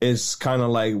 It's kind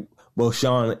of like, well,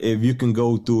 Sean, if you can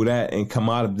go through that and come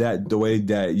out of that the way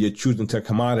that you're choosing to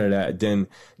come out of that, then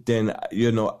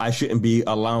you know, I shouldn't be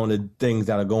allowing the things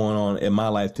that are going on in my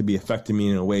life to be affecting me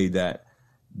in a way that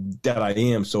I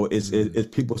am. So it's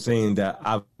people saying that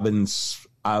I've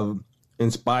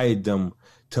inspired them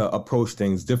to approach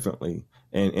things differently,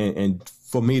 and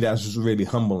for me that's really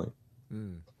humbling.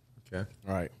 Okay,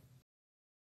 all right.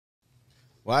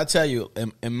 Well, I tell you,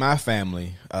 in my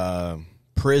family,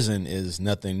 prison is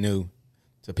nothing new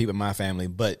to people in my family,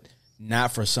 but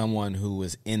not for someone who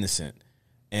is innocent.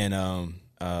 And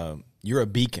you're a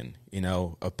beacon, you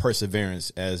know, of perseverance,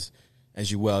 as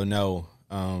you well know.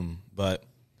 But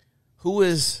who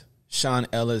is Sean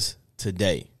Ellis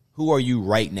today? Who are you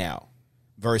right now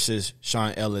versus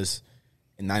Sean Ellis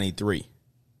in 93?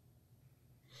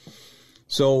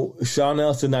 So Sean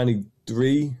Ellis in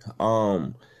 93,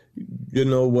 you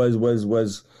know, was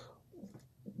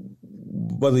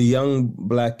a young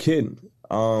black kid,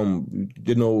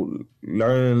 you know,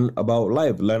 learning about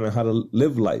life, learning how to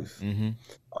live life. Mm-hmm.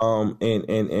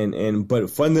 But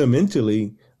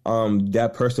fundamentally,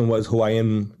 that person was who I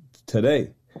am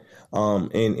today.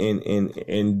 And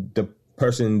the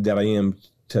person that I am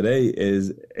today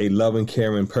is a loving,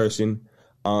 caring person.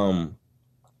 I'm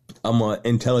an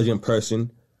intelligent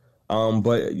person.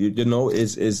 But you know,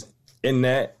 is in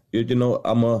that, you know,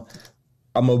 I'm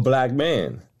a black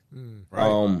man.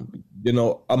 Right. You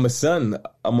know, I'm a son.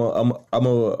 I'm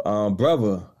a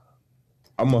brother.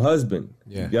 I'm a husband.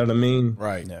 Yeah. You know what I mean?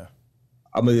 Right. Yeah.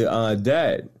 I'm a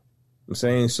dad. I'm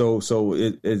saying so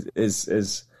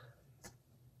it's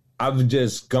I've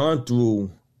just gone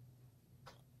through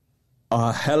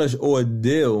a hellish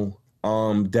ordeal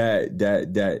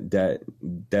that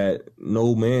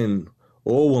no man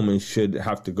or woman should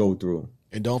have to go through.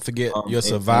 And don't forget you're a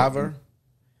survivor.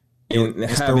 And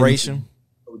inspiration.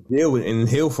 Deal with and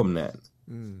heal from that.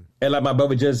 And like my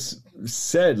brother just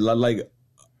said, like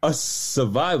a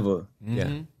survivor. Mm-hmm.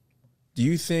 Yeah. Do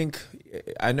you think?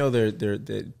 I know they're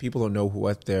people don't know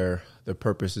what their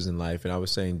purpose is in life, and I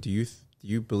was saying, do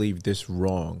you believe this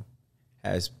wrong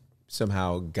has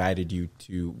somehow guided you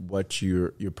to what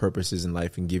your purpose is in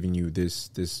life and giving you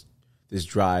this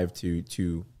drive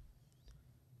to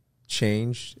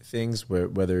change things,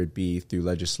 whether it be through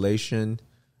legislation,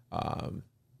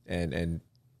 and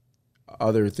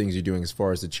other things you're doing as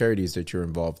far as the charities that you're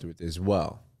involved with as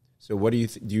well. So what do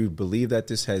you believe that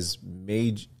this has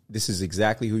made, this is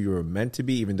exactly who you were meant to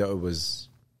be, even though it was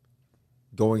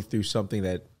going through something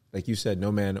that, like you said, no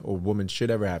man or woman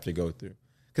should ever have to go through?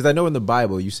 Because I know in the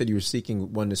Bible, you said you were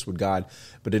seeking oneness with God,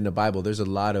 but in the Bible, there's a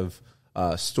lot of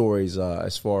stories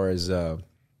as far as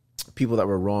people that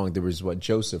were wrong. There was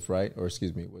Joseph, right? Or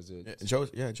excuse me, was it?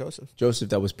 Yeah, Joseph. Joseph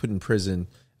that was put in prison.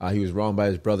 He was wronged by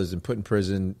his brothers and put in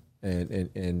prison,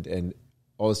 and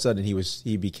all of a sudden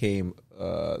he became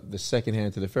the second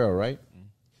hand to the Pharaoh, right? Mm-hmm.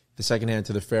 The second hand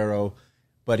to the Pharaoh,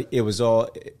 but it was all,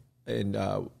 and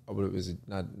what was it?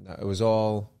 Not it was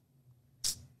all.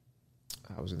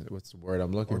 What's the word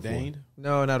I'm looking ordained? for?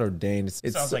 No, not ordained.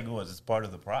 It sounds like it was. It's part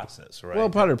of the process, right? Well,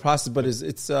 part of the process, but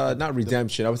it's not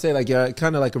redemption. I would say like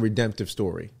kind of like a redemptive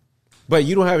story, but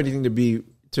you don't have anything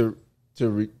to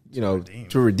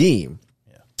redeem.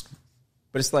 Yeah,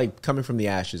 but it's like coming from the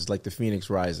ashes, like the phoenix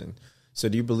rising. So,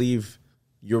 do you believe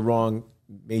your wrong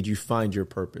made you find your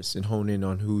purpose and hone in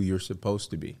on who you're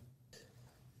supposed to be?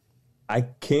 I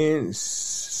can't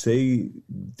say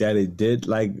that it did.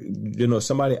 Like, you know,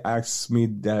 somebody asked me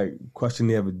that question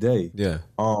the other day. Yeah.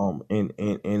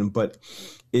 But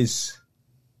it's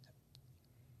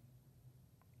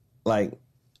like,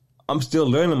 I'm still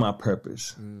learning my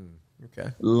purpose.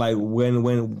 Okay. Like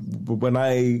when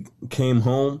I came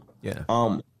home,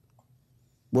 well,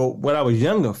 when I was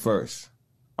younger first,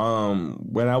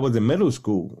 when I was in middle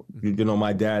school,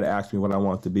 my dad asked me what I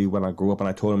wanted to be when I grew up, and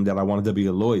I told him that I wanted to be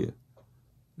a lawyer.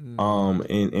 And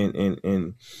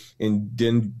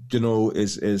then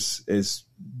is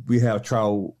we have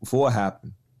trial 4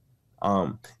 happen.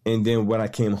 And then when I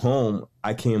came home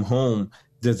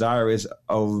desirous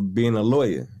of being a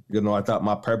lawyer. I thought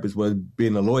my purpose was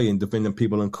being a lawyer and defending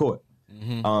people in court.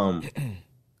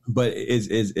 But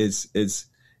it's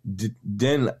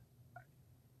then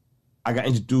I got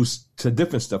introduced to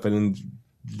different stuff, and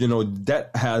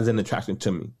that has an attraction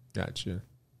to me. Gotcha.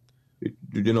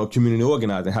 Community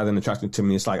organizing has an attraction to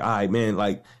me. It's like, all right, man,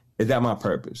 like, is that my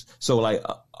purpose? So, like,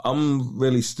 I'm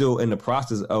really still in the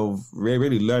process of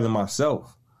really learning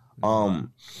myself.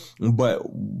 But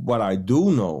what I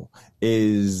do know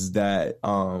is that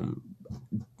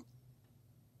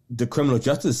the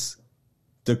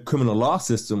criminal law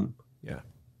system,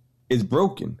 is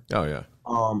broken. Oh yeah.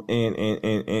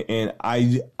 And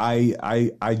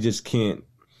I just can't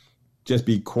just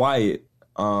be quiet.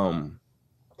 And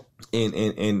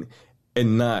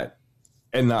not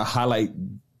highlight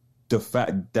the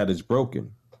fact that it's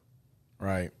broken.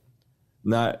 Right.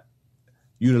 Not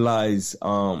utilize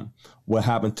what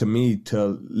happened to me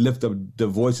to lift up the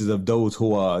voices of those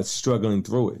who are struggling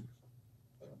through it.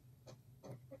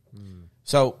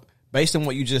 So, based on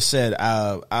what you just said,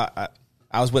 I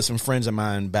was with some friends of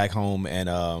mine back home, and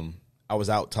I was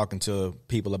out talking to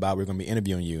people about we were going to be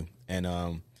interviewing you,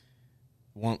 and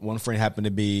one friend happened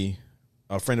to be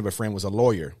a friend of a friend was a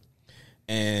lawyer,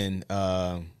 and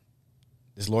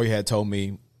this lawyer had told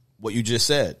me what you just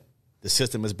said. The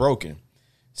system is broken.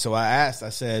 So I asked,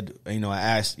 what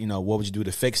would you do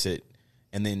to fix it?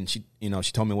 And then she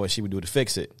told me what she would do to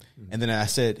fix it. And then I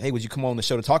said, hey, would you come on the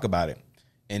show to talk about it?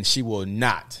 And she will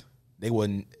not.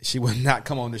 She would not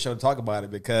come on the show to talk about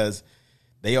it because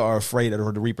they are afraid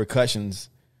of the repercussions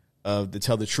to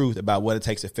tell the truth about what it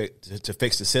takes to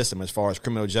fix the system as far as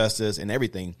criminal justice and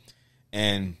everything.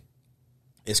 And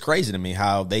it's crazy to me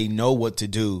how they know what to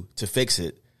do to fix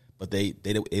it, but they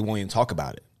won't even talk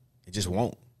about it. It just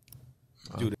won't.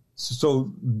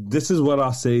 So this is what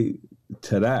I'll say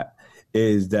to that,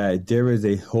 is that there is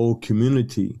a whole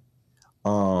community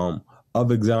of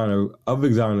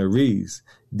exonerees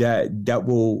that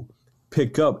will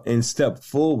pick up and step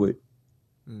forward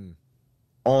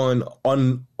on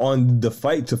the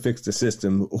fight to fix the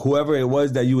system. Whoever it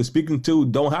was that you were speaking to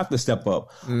don't have to step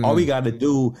up. All we got to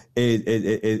do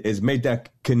is make that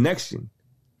connection,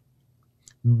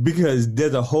 because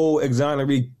there's a whole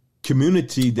exoneree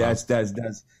community that's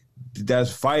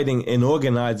fighting and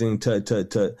organizing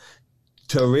to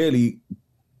really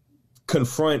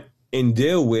confront and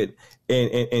deal with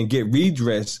and get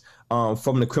redress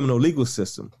from the criminal legal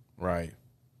system. Right.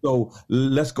 So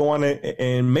let's go on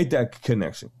and make that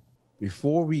connection.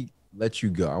 Before we let you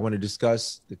go, I want to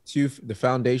discuss the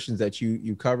foundations that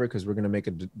you cover, because we're going to make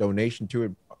a donation to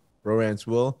it. Bro-RantZ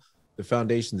will. The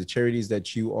foundations, the charities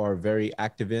that you are very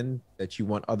active in, that you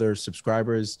want other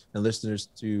subscribers and listeners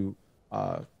to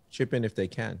chip in if they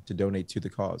can, to donate to the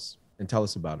cause, and tell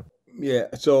us about them.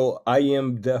 Yeah, so I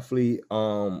am definitely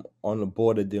on the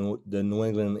board of the New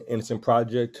England Innocent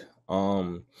Project.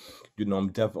 I'm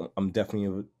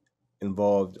definitely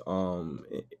involved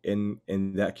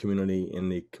in that community, in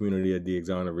the community of the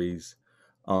exonerees,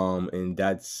 and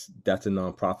that's a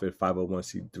nonprofit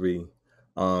 501c3.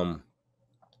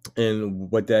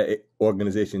 And what that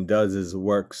organization does is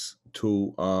works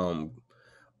to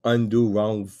undo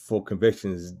wrongful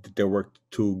convictions. They work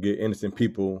to get innocent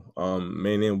people,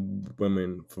 men and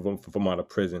women, from out of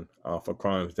prison for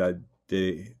crimes that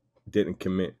they didn't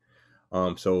commit.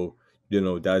 So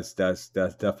that's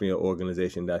definitely an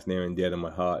organization that's near and dear to my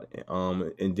heart.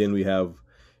 And then we have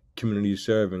community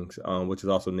servings, which is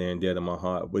also near and dear to my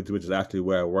heart, which is actually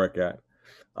where I work at.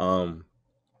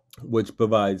 Which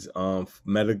provides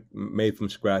made from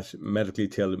scratch medically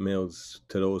tailored meals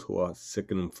to those who are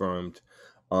sick and infirmed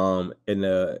in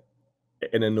the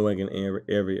New England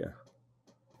area.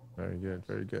 Very good,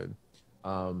 very good.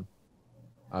 I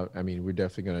mean, we're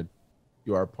definitely gonna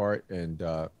do our part and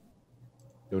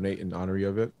donate in honor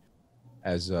of it,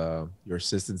 as your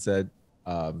assistant said,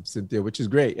 Cynthia, which is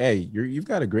great. Hey, you've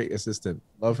got a great assistant.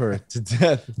 Love her to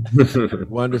death.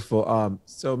 Wonderful.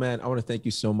 So, man, I want to thank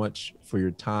you so much for your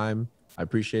time. I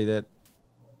appreciate it.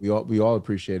 We all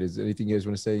appreciate it. Is there anything you guys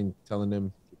want to say in telling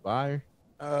them goodbye?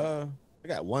 I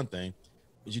got one thing.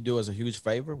 Would you do us a huge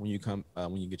favor when you come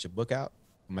when you get your book out,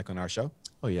 like on our show?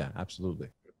 Oh yeah, absolutely.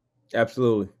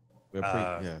 Absolutely.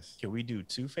 Yes. Can we do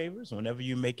 2 favors? Whenever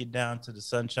you make it down to the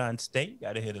Sunshine State, you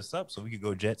got to hit us up so we could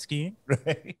go jet skiing.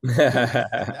 Right?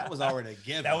 That was already a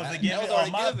given. That was a given. That was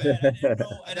already my given. bad. I didn't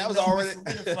know. That was already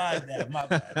solidified that. My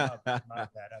bad. I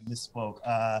misspoke.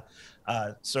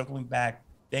 Circling back,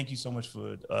 thank you so much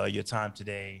for your time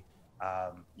today.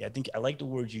 I think I like the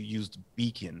word you used,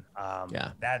 beacon.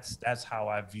 That's how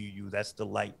I view you. That's the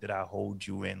light that I hold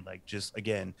you in. Like, just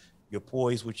again, your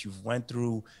poise, what you've went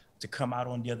through, to come out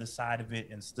on the other side of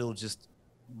it and still just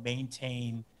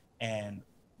maintain and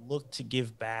look to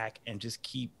give back and just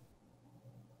keep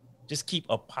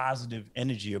a positive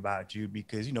energy about you,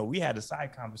 because, you know, we had a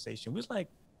side conversation. We was like,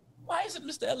 why isn't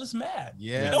Mr. Ellis mad?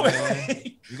 Yeah, you know, man.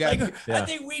 You got. I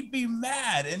think we'd be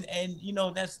mad, and you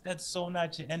know, that's so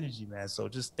not your energy, man. So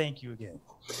just thank you again.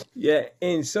 Yeah,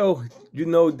 and so you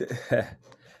know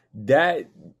that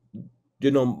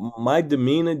you know my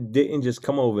demeanor didn't just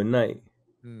come overnight.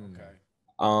 Okay.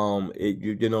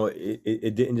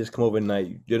 It didn't just come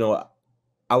overnight. You know,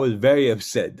 I was very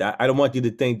upset. I don't want you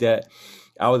to think that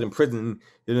I was in prison,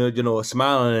 you know,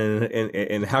 smiling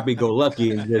and happy go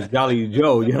lucky and just jolly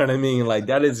Joe. You know what I mean? Like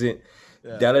that isn't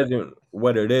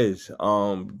what it is.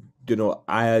 You know,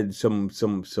 I had some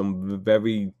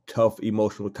very tough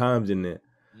emotional times in there,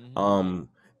 and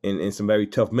some very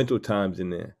tough mental times in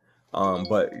there.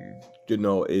 But you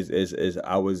know, is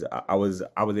I was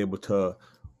able to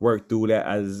work through that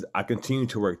as I continue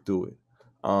to work through it.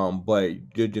 But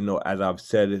you know, as I've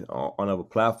said it on other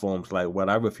platforms, like what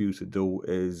I refuse to do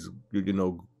is you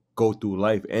know go through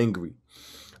life angry,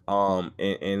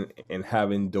 and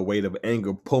having the weight of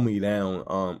anger pull me down,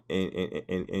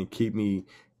 and keep me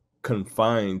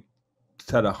confined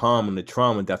to the harm and the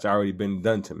trauma that's already been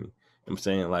done to me. I'm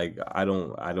saying, like,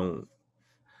 I'm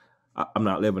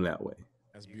not living that way.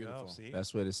 That's beautiful.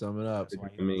 That's way to sum it up.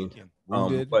 I mean,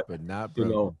 wounded, but not broken.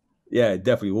 You know, yeah,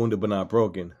 definitely wounded but not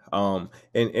broken. And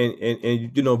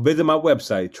you know, visit my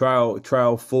website,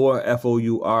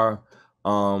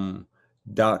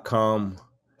 trial4FOUR.com.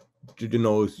 You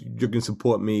know, you can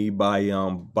support me by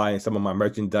buying some of my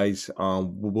merchandise,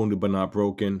 wounded but not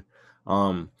broken.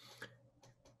 And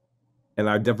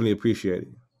I definitely appreciate it.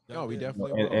 No, we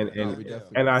definitely will.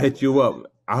 And I'll hit you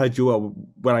up. I'll hit you up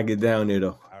when I get down there,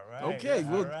 though. All right. Okay,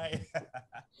 all right.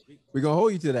 We're gonna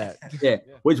hold you to that. Yeah.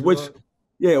 Which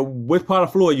part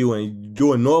of Florida you in?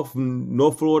 You in North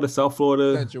Florida, South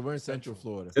Florida? Central. We're in Central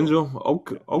Florida. Central?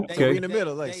 Okay. We're in the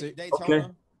middle, like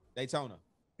Daytona.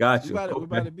 Got you. We're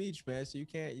by the beach, man. So you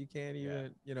can't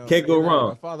even, you know. Can't go wrong.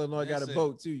 My father-in-law got a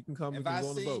boat too. You can come and go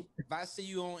on the boat. If I see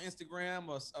you on Instagram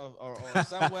or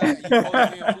somewhere, you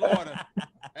post me in Florida.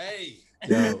 Hey.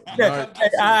 Yo, all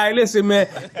right, listen, man.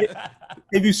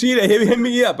 If you see that, hit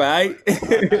me up, all right?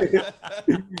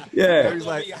 Yeah.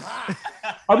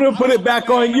 I'm gonna put it back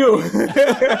on you.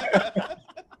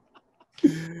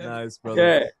 Nice, brother.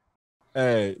 Yeah.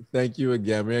 Hey, thank you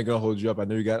again. We ain't gonna hold you up. I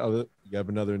know you got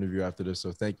another interview after this,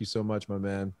 so thank you so much, my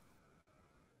man.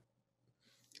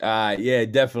 Yeah,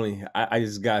 definitely. I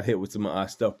just got hit with some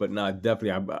stuff, but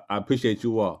definitely. I appreciate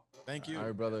you all. Thank you. All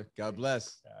right, brother. God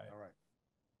bless. All right.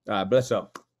 Bless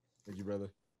up. Thank you, brother.